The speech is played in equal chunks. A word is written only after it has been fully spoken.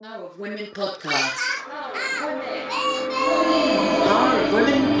Power of Women podcast. Power of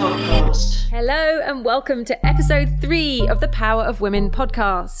Women podcast. Hello and welcome to episode 3 of the Power of Women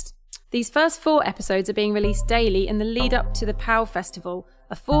podcast. These first 4 episodes are being released daily in the lead up to the POW Festival,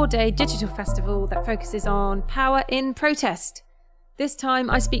 a 4-day digital festival that focuses on power in protest. This time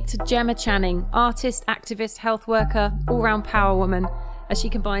I speak to Gemma Channing, artist, activist, health worker, all-round power woman, as she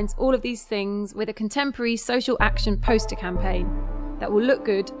combines all of these things with a contemporary social action poster campaign that will look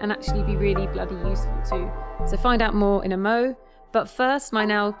good and actually be really bloody useful too. So find out more in a mo. But first, my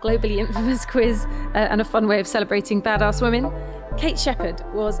now globally infamous quiz and a fun way of celebrating badass women. Kate Shepherd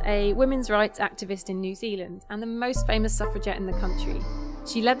was a women's rights activist in New Zealand and the most famous suffragette in the country.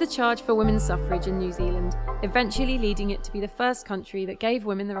 She led the charge for women's suffrage in New Zealand, eventually leading it to be the first country that gave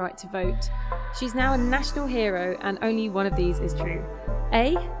women the right to vote. She's now a national hero, and only one of these is true.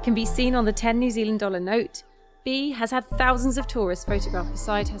 A, can be seen on the 10 New Zealand dollar note. B, has had thousands of tourists photograph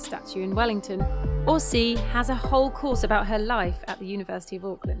beside her statue in Wellington. Or C, has a whole course about her life at the University of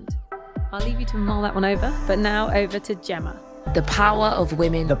Auckland. I'll leave you to mull that one over, but now over to Gemma. The Power of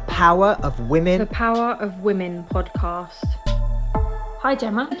Women. The Power of Women. The Power of Women podcast. Hi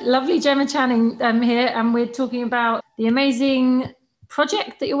Gemma, lovely Gemma Channing here, and we're talking about the amazing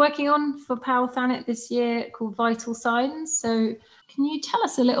project that you're working on for Power Thanet this year called Vital Signs. So can you tell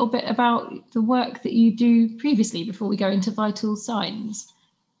us a little bit about the work that you do previously before we go into Vital Signs?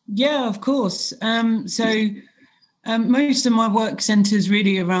 Yeah, of course. Most of my work centres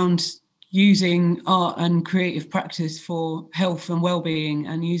really around using art and creative practice for health and well-being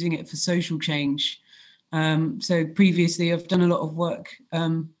and using it for social change. So previously I've done a lot of work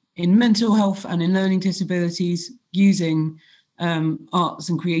in mental health and in learning disabilities using arts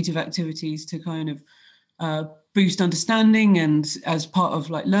and creative activities to kind of boost understanding and as part of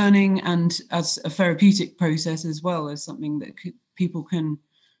like learning and as a therapeutic process as well as something that people can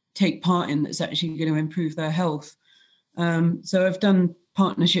take part in that's actually going to improve their health. So I've done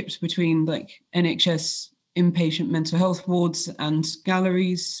partnerships between like NHS inpatient mental health wards and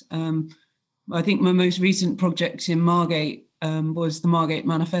galleries. I think my most recent project in Margate was the Margate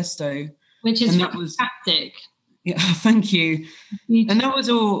Manifesto. Which is fantastic. Yeah, thank you. And that was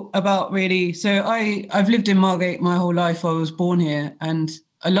all about really, so I've lived in Margate my whole life. I was born here and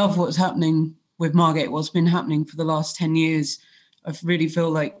I love what's happening with Margate, what's been happening for the last 10 years. I really feel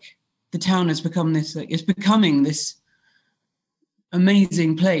like the town has become this, like, it's becoming this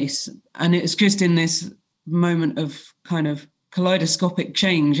amazing place. And it's just in this moment of kind of kaleidoscopic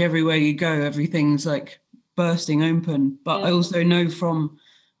change. Everywhere you go, everything's like bursting open. But I also know from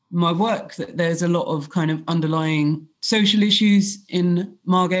my work that there's a lot of kind of underlying social issues in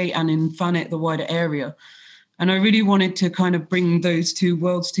Margate and in Thanet, the wider area. And I really wanted to kind of bring those two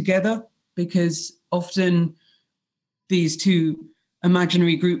worlds together because often these two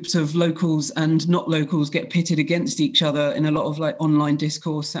imaginary groups of locals and not locals get pitted against each other in a lot of like online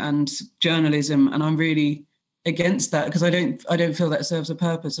discourse and journalism. And I'm really against that because I don't feel that serves a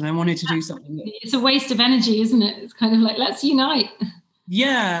purpose. And I wanted to do something it's a waste of energy, isn't it? It's kind of like, let's unite.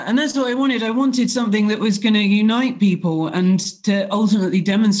 Yeah, and that's what I wanted. I wanted something that was going to unite people and to ultimately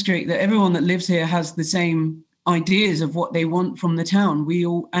demonstrate that everyone that lives here has the same ideas of what they want from the town. We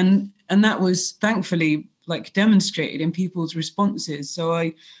all and that was thankfully like demonstrated in people's responses. So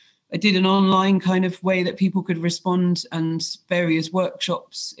I did an online kind of way that people could respond and various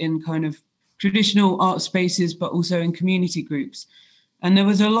workshops in kind of traditional art spaces, but also in community groups. And there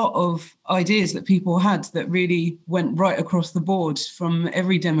was a lot of ideas that people had that really went right across the board from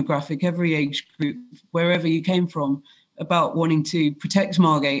every demographic, every age group, wherever you came from, about wanting to protect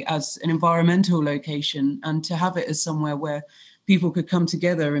Margate as an environmental location and to have it as somewhere where people could come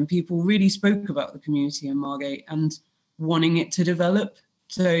together, and people really spoke about the community in Margate and wanting it to develop.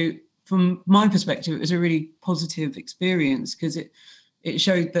 So from my perspective, it was a really positive experience because it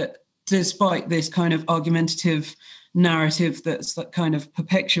showed that despite this kind of argumentative narrative that's like kind of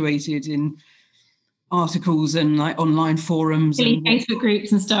perpetuated in articles and like online forums and Facebook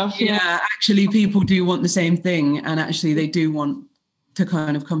groups and stuff. Yeah, actually people do want the same thing, and actually they do want to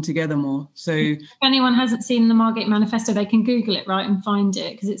kind of come together more. So if anyone hasn't seen the Margate Manifesto, they can Google it, right, and find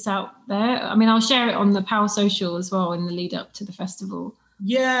it because it's out there. I mean, I'll share it on the Power Social as well in the lead up to the festival.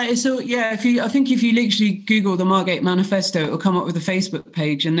 Yeah, I think if you literally Google the Margate Manifesto, it'll come up with a Facebook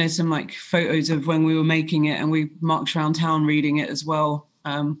page, and there's some like photos of when we were making it, and we marched around town reading it as well.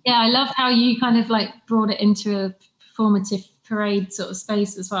 Yeah, I love how you kind of like brought it into a performative parade sort of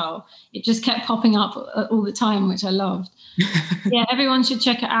space as well. It just kept popping up all the time, which I loved. Yeah, everyone should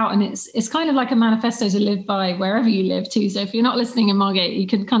check it out, and it's kind of like a manifesto to live by wherever you live too. So if you're not listening in Margate, you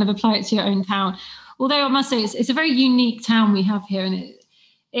can kind of apply it to your own town. Although I must say it's a very unique town we have here, and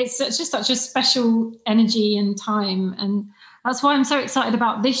it's just such a special energy and time, and that's why I'm so excited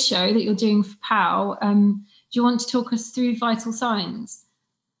about this show that you're doing for POW. Do you want to talk us through Vital Signs?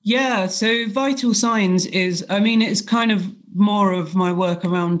 Yeah, so Vital Signs is, I mean, it's kind of more of my work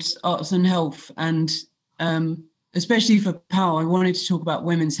around arts and health, and especially for POW, I wanted to talk about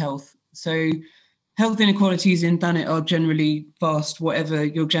women's health. So health inequalities in Thanet are generally vast, whatever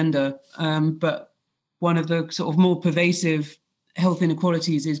your gender, but one of the sort of more pervasive health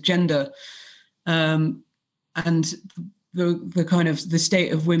inequalities is gender, and the kind of the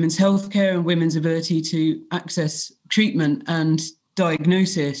state of women's healthcare and women's ability to access treatment and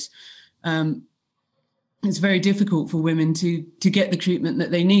diagnosis. It's very difficult for women to get the treatment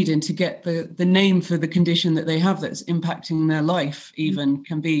that they need, and to get the name for the condition that they have that's impacting their life even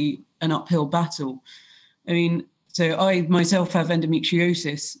can be an uphill battle. I mean, so I myself have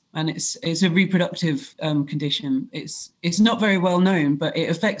endometriosis, and it's a reproductive condition. It's not very well known, but it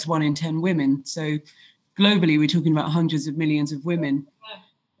affects 1 in 10 women. So globally, we're talking about hundreds of millions of women.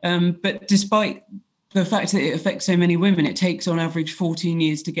 But despite the fact that it affects so many women, it takes on average 14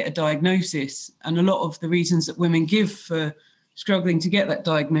 years to get a diagnosis. And a lot of the reasons that women give for struggling to get that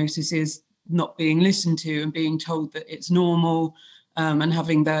diagnosis is not being listened to and being told that it's normal, and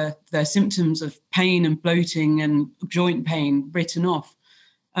having their symptoms of pain and bloating and joint pain written off.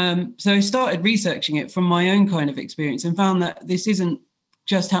 So I started researching it from my own kind of experience, and found that this isn't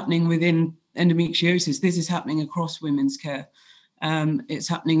just happening within endometriosis. This is happening across women's care. It's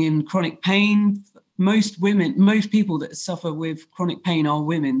happening in chronic pain. Most people that suffer with chronic pain are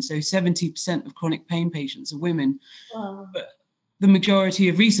women. So 70% of chronic pain patients are women. Wow. But the majority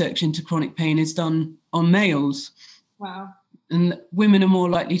of research into chronic pain is done on males. Wow. And women are more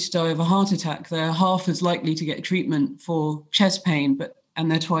likely to die of a heart attack. They're half as likely to get treatment for chest pain,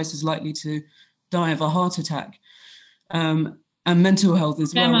 and they're twice as likely to die of a heart attack. And mental health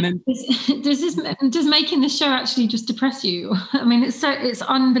as well. Does making this show actually just depress you? I mean, it's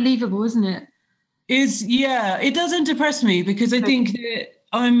unbelievable, isn't it? It doesn't depress me, because I think that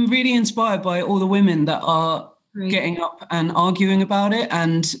I'm really inspired by all the women that are getting up and arguing about it,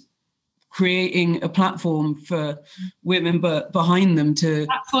 and creating a platform for women, but behind them to.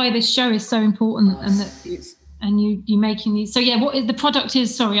 That's why this show is so important, and you making these. So what is the product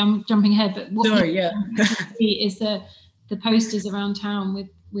is? Sorry, I'm jumping ahead, but what is the posters around town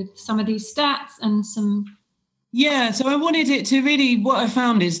with some of these stats and some. Yeah, so I wanted it to really. What I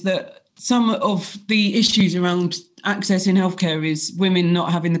found is that some of the issues around access in healthcare is women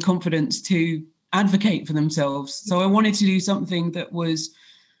not having the confidence to advocate for themselves. So I wanted to do something that was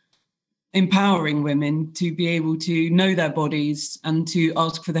empowering women to be able to know their bodies and to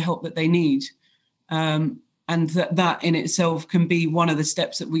ask for the help that they need. And that in itself can be one of the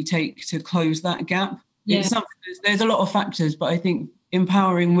steps that we take to close that gap. Yeah. There's a lot of factors, but I think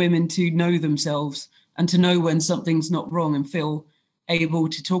empowering women to know themselves and to know when something's not wrong and feel able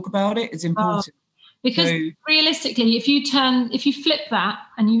to talk about it is important. Because realistically, if you flip that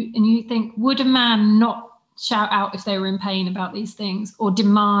and you think, would a man not shout out if they were in pain about these things, or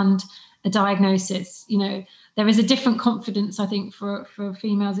demand a diagnosis? There is a different confidence, I think, for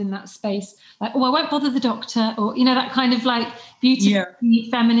females in that space. Like, I won't bother the doctor, or that kind of like beautiful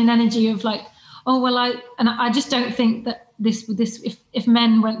feminine energy of like, I just don't think that this if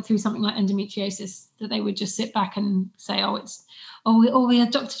men went through something like endometriosis, that they would just sit back and say, the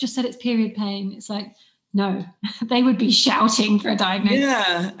doctor just said it's period pain. It's like, no, they would be shouting for a diagnosis.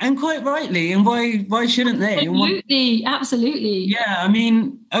 Yeah, and quite rightly. And why shouldn't they? Absolutely. Yeah, I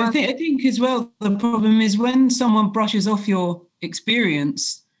mean, I think as well, the problem is when someone brushes off your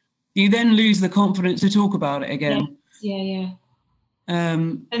experience, you then lose the confidence to talk about it again. Yeah.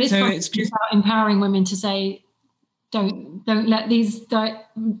 So it's just about empowering women to say, don't let these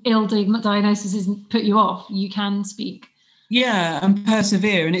ill diagnoses put you off. You can speak. Yeah, and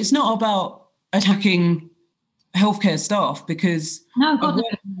persevere. And it's not about attacking healthcare staff, because I've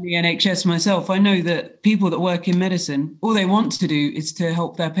worked in the NHS myself. I know that people that work in medicine, all they want to do is to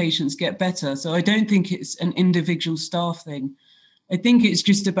help their patients get better. So I don't think it's an individual staff thing. I think it's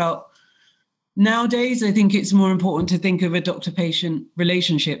just about, nowadays, I think it's more important to think of a doctor-patient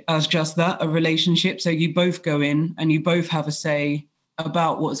relationship as just that, a relationship. So you both go in and you both have a say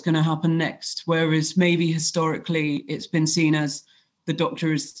about what's going to happen next. Whereas maybe historically it's been seen as the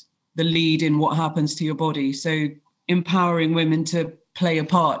doctor is the lead in what happens to your body. So empowering women to play a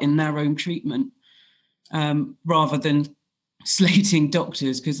part in their own treatment, rather than slating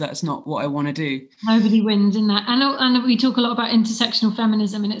doctors, because that's not what I want to do. Nobody wins in that. And we talk a lot about intersectional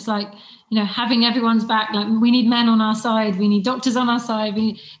feminism, and it's like, having everyone's back. Like, we need men on our side, we need doctors on our side.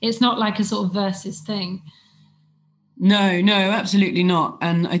 It's not like a sort of versus thing. No, absolutely not.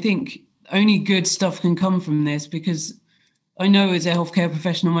 And I think only good stuff can come from this, because I know as a healthcare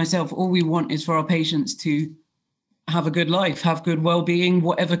professional myself, all we want is for our patients to have a good life, have good well-being,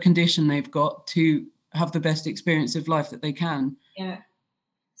 whatever condition they've got, to have the best experience of life that they can. Yeah.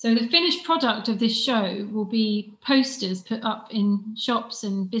 So the finished product of this show will be posters put up in shops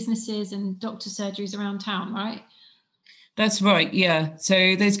and businesses and doctor surgeries around town, right? That's right, yeah.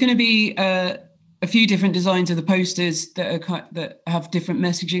 So there's going to be a few different designs of the posters that have different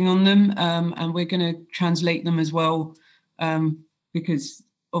messaging on them, and we're going to translate them as well, because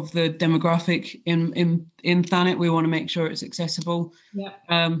of the demographic in Thanet. We want to make sure it's accessible. Yeah.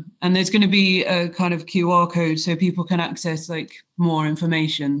 And there's going to be a kind of QR code so people can access like more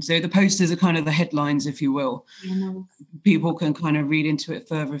information. So the posters are kind of the headlines, if you will. People can kind of read into it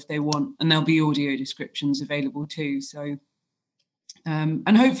further if they want, and there'll be audio descriptions available too. So,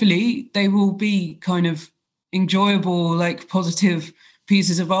 and hopefully they will be kind of enjoyable, like positive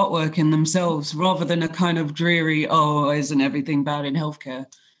pieces of artwork in themselves, rather than a kind of dreary, oh, isn't everything bad in healthcare?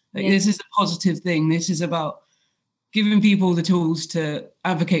 Like, this is a positive thing. This is about giving people the tools to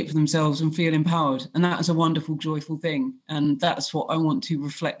advocate for themselves and feel empowered. And that is a wonderful, joyful thing. And that's what I want to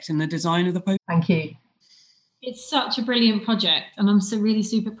reflect in the design of the post. Thank you. It's such a brilliant project. And I'm so really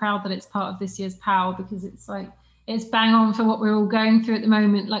super proud that it's part of this year's POW, because it's like, it's bang on for what we're all going through at the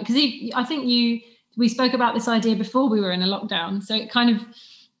moment. Like, because I think we spoke about this idea before we were in a lockdown. So it kind of,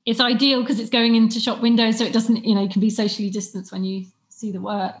 it's ideal because it's going into shop windows. So it doesn't, you can be socially distanced when you see the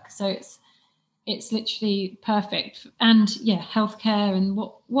work. So it's literally perfect. And yeah, healthcare and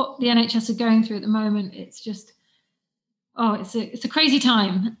what the NHS are going through at the moment, it's just, it's a crazy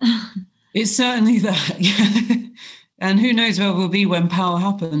time. It's certainly that. Yeah. And who knows where we'll be when POW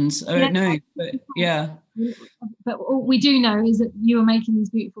happens. I don't know, but yeah. But all we do know is that you are making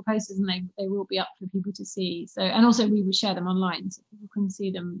these beautiful posters, and they will be up for people to see. So, and also we will share them online so people can see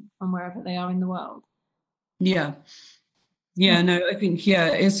them from wherever they are in the world. Yeah. Yeah, no, I think,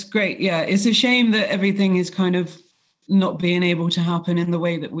 it's great. Yeah, it's a shame that everything is kind of not being able to happen in the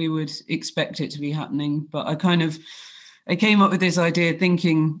way that we would expect it to be happening. But I came up with this idea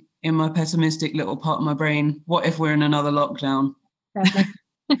thinking in my pessimistic little part of my brain, what if we're in another lockdown?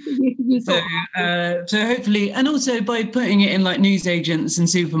 So hopefully, and also by putting it in like newsagents and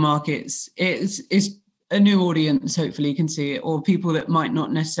supermarkets, it's a new audience hopefully can see it, or people that might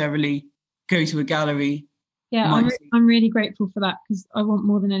not necessarily go to a gallery. Yeah, I'm really grateful for that, because I want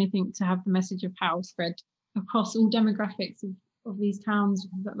more than anything to have the message of POW spread across all demographics of these towns.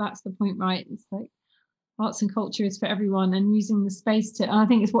 That's the point, right? It's like arts and culture is for everyone, and using the space to. And I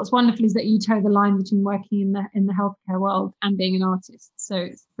think what's wonderful is that you toe the line between working in the healthcare world and being an artist. So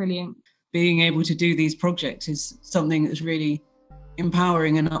it's brilliant. Being able to do these projects is something that's really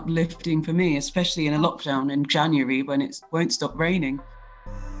empowering and uplifting for me, especially in a lockdown in January when it won't stop raining.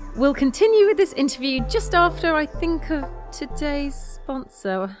 We'll continue with this interview just after I think of today's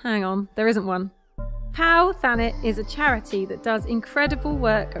sponsor. Hang on, there isn't one. POW Thanet is a charity that does incredible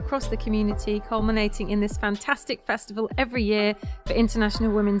work across the community, culminating in this fantastic festival every year for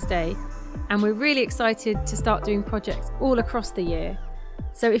International Women's Day. And we're really excited to start doing projects all across the year.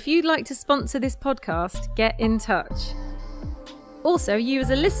 So if you'd like to sponsor this podcast, get in touch. Also, you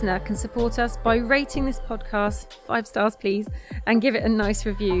as a listener can support us by rating this podcast 5 stars, please, and give it a nice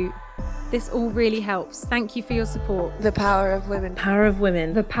review. This all really helps. Thank you for your support. The Power of Women. Power of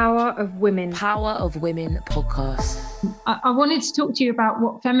Women. The Power of Women. Power of Women podcast. I wanted to talk to you about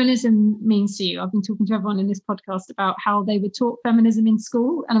what feminism means to you. I've been talking to everyone in this podcast about how they were taught feminism in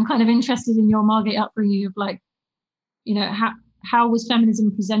school. And I'm kind of interested in your Margate upbringing of like, how was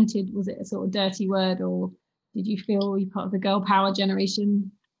feminism presented? Was it a sort of dirty word, or did you feel you're part of the girl power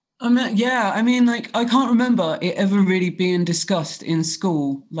generation? I can't remember it ever really being discussed in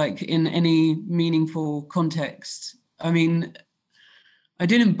school, like in any meaningful context. I mean, I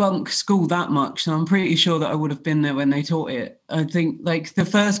didn't bunk school that much, so I'm pretty sure that I would have been there when they taught it. I think like the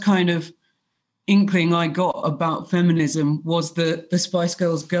first kind of inkling I got about feminism was the Spice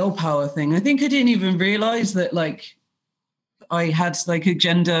Girls girl power thing. I think I didn't even realize that like I had like a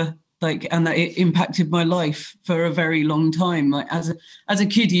gender and that it impacted my life for a very long time. Like as a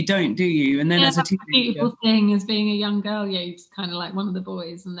kid, you don't, do you? And then as a teenager, the beautiful thing as being a young girl, you just kind of like one of the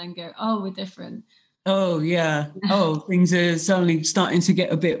boys, and then go, oh, we're different. Oh yeah. Oh, things are suddenly starting to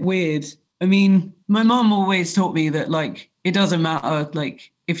get a bit weird. I mean, my mum always taught me that like it doesn't matter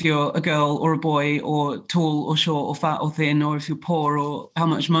like if you're a girl or a boy, or tall or short or fat or thin, or if you're poor or how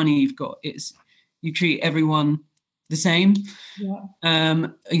much money you've got. It's you treat everyone the same. Yeah.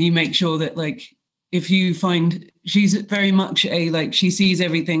 You make sure that like if you find, she's very much she sees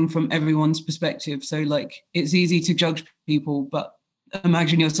everything from everyone's perspective. So like, it's easy to judge people, but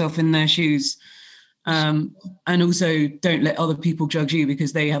imagine yourself in their shoes. And also don't let other people judge you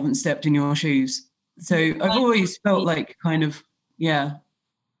because they haven't stepped in your shoes. So I've always felt like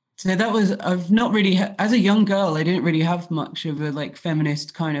so that was, I've not really, as a young girl, I didn't really have much of a like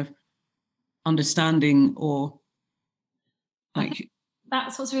feminist kind of understanding, or like.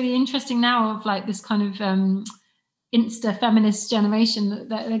 That's what's really interesting now of like this kind of Insta feminist generation,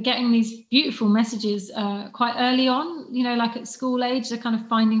 that they're getting these beautiful messages quite early on, you know, like at school age, they're kind of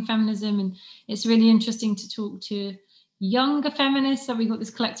finding feminism. And it's really interesting to talk to younger feminists. So we've got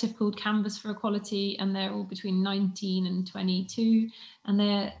this collective called Canvas for Equality, and they're all between 19 and 22. And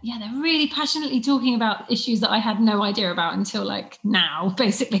they're really passionately talking about issues that I had no idea about until like now,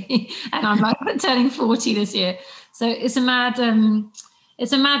 basically. And I'm like turning 40 this year. So it's a mad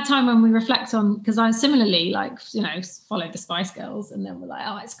time when we reflect on, because I similarly, like, you know, followed the Spice Girls, and then we're like,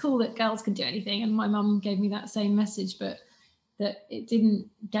 oh, it's cool that girls can do anything. And my mum gave me that same message, but that it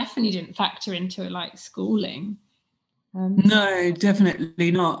definitely didn't factor into like schooling. No,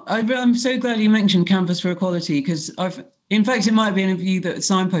 definitely not. I'm so glad you mentioned Campus for Equality, because in fact, it might have been of you that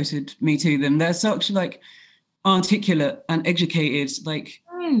signposted me to them. They're such like articulate and educated, like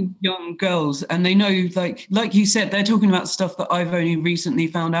young girls, and they know, like you said, they're talking about stuff that I've only recently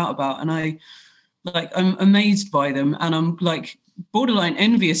found out about, and I'm amazed by them, and I'm like borderline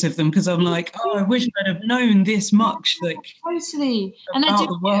envious of them, because I'm like, oh, I wish I'd have known this much, like totally. And they're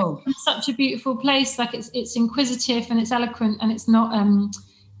the world. It's such a beautiful place. Like it's inquisitive and it's eloquent, and it's not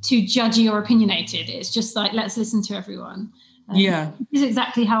too judgy or opinionated. It's just like, let's listen to everyone. This is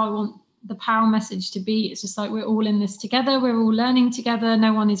exactly how I want the power message to be. It's just like, we're all in this together, we're all learning together,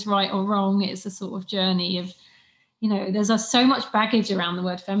 no one is right or wrong. It's a sort of journey of, you know, there's so much baggage around the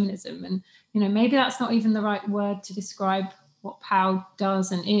word feminism, and, you know, maybe that's not even the right word to describe what POW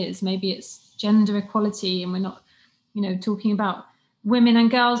does and is. Maybe it's gender equality, and we're not, you know, talking about women and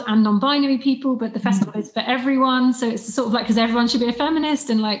girls and non-binary people, but the festival is for everyone. So it's sort of like, because everyone should be a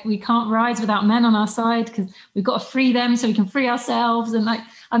feminist, and like, we can't rise without men on our side, because we've got to free them so we can free ourselves. And like,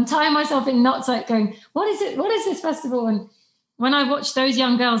 I'm tying myself in knots, like going, what is this festival? And when I watch those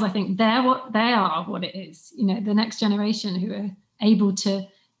young girls, I think they are what it is, you know, the next generation who are able to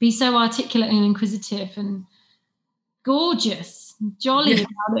be so articulate and inquisitive and gorgeous, jolly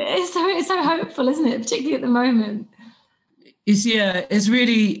about it. It's so hopeful, isn't it? Particularly at the moment. It's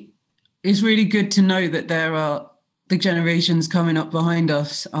really good to know that there are the generations coming up behind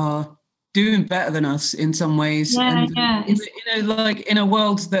us are doing better than us in some ways. You know, like in a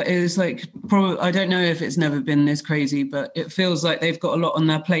world that is like, probably, I don't know if it's never been this crazy, but it feels like they've got a lot on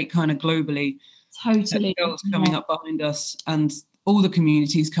their plate kind of globally. Totally. Girls coming up behind us, and all the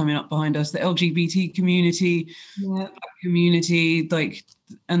communities coming up behind us, the LGBT community, the Black community, like,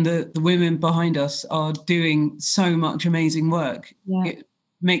 and the women behind us are doing so much amazing work. It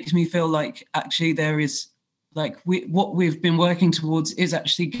makes me feel like actually there is, like, what we've been working towards is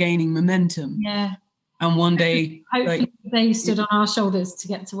actually gaining momentum. And one day, hopefully, they stood on our shoulders to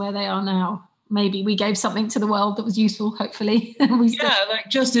get to where they are now. Maybe we gave something to the world that was useful, hopefully. Like,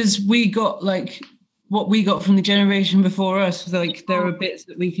 just as we got, like, what we got from the generation before us, like, there are bits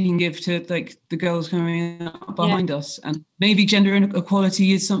that we can give to, like, the girls coming up behind us. And maybe gender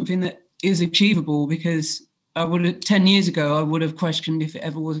inequality is something that is achievable, because 10 years ago, I would have questioned if it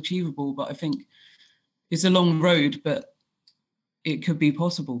ever was achievable. But I think it's a long road, but it could be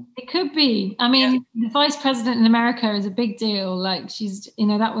possible. It could be. I mean, the vice president in America is a big deal. Like, she's, you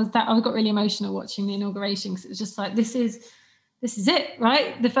know, that I got really emotional watching the inauguration, because it was just like, this is it,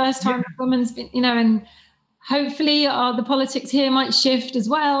 right? The first time a woman's been, you know, and hopefully the politics here might shift as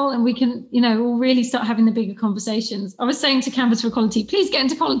well, and we can, you know, all really start having the bigger conversations. I was saying to Canvas for Equality, please get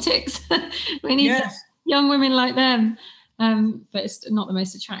into politics. We need young women like them. But it's not the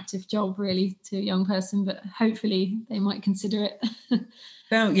most attractive job really to a young person, but hopefully they might consider it.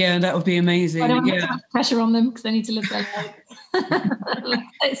 That would be amazing. I don't want to put pressure on them, because they need to live their life.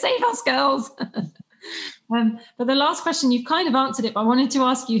 Like, save us, girls. But the last question, you've kind of answered it, but I wanted to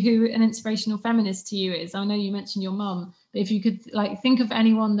ask you who an inspirational feminist to you is. I know you mentioned your mum, but if you could, like, think of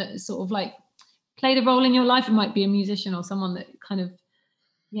anyone that sort of like played a role in your life, it might be a musician or someone that kind of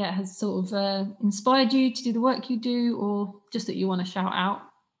has sort of inspired you to do the work you do, or just that you want to shout out?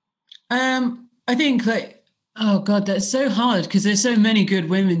 I think, like, oh God, that's so hard, because there's so many good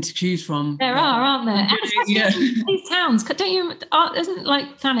women to choose from. There are, aren't there? And these towns, don't you? Isn't,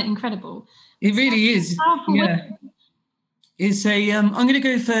 like, Thanet incredible? It really is. It's I'm going to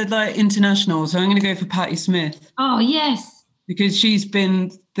go for, like, international, so I'm going to go for Patti Smith. Oh yes. because she's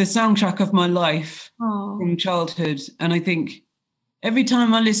been the soundtrack of my life Oh. from childhood. And I think every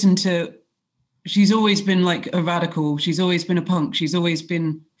time I listen to, she's always been like a radical. She's always been a punk. She's always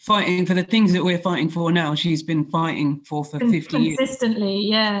been fighting for the things that we're fighting for now. She's been fighting for 50 years.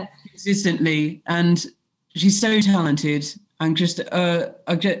 Consistently. And she's so talented. And just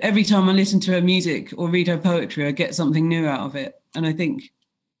every time I listen to her music or read her poetry, I get something new out of it. And I think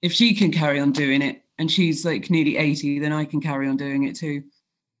if she can carry on doing it, and she's like nearly 80, then I can carry on doing it too.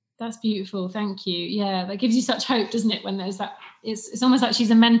 That's beautiful. Thank you. Yeah, that gives you such hope, doesn't it? When there's that, it's almost like she's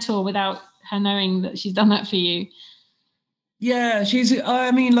a mentor without her knowing that she's done that for you. Yeah, I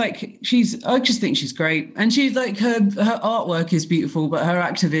just think she's great. And she's like, her artwork is beautiful, but her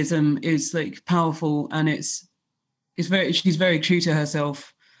activism is like powerful, and she's very true to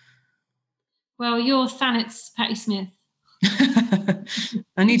herself. Well, you're Thanet's Patti Smith.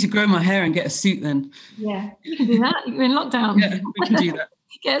 I need to grow my hair and get a suit then. Yeah, you can do that. You're in lockdown. Yeah, we can do that.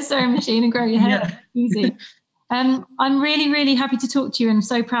 Get a sewing machine and grow your hair. Yeah. Easy. I'm really, really happy to talk to you, and I'm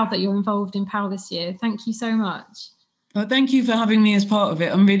so proud that you're involved in POW this year. Thank you so much. Well, thank you for having me as part of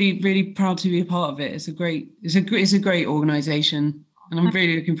it. I'm really, really proud to be a part of it. It's a great organisation, and I'm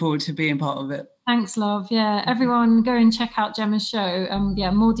really looking forward to being part of it. Thanks, love. Yeah, everyone go and check out Gemma's show.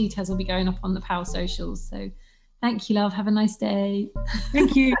 More details will be going up on the POW socials. So thank you, love. Have a nice day.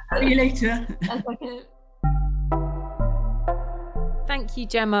 Thank you. See you later. Thank you,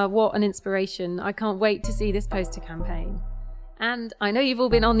 Gemma. What an inspiration. I can't wait to see this poster campaign. And I know you've all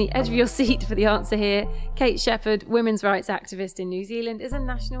been on the edge of your seat for the answer here. Kate Shepherd, women's rights activist in New Zealand, is a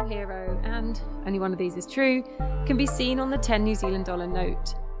national hero, and only one of these is true, can be seen on the 10 New Zealand dollar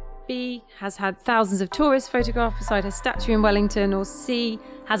note. B has had thousands of tourists photographed beside her statue in Wellington, or C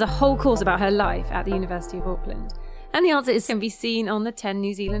has a whole course about her life at the University of Auckland. And the answer is can be seen on the 10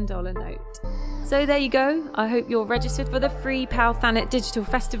 New Zealand dollar note. So there you go. I hope you're registered for the free POW Thanet Digital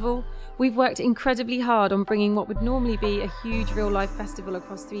Festival. We've worked incredibly hard on bringing what would normally be a huge real-life festival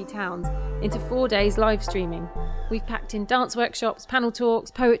across 3 towns into 4 days live streaming. We've packed in dance workshops, panel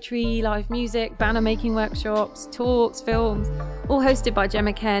talks, poetry, live music, banner making workshops, talks, films, all hosted by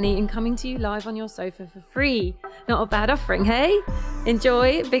Gemma Cairney and coming to you live on your sofa for free. Not a bad offering, hey?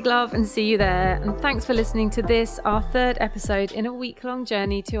 Enjoy, big love, and see you there. And thanks for listening to this, our 3rd episode in a week-long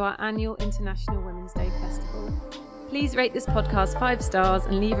journey to our annual International Women's Day Festival. Please rate this podcast 5 stars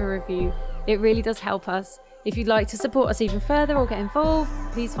and leave a review. It really does help us. If you'd like to support us even further or get involved,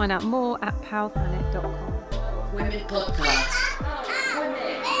 please find out more at powthanet.com. Women Podcast.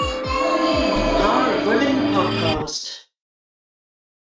 Power of Women Podcast.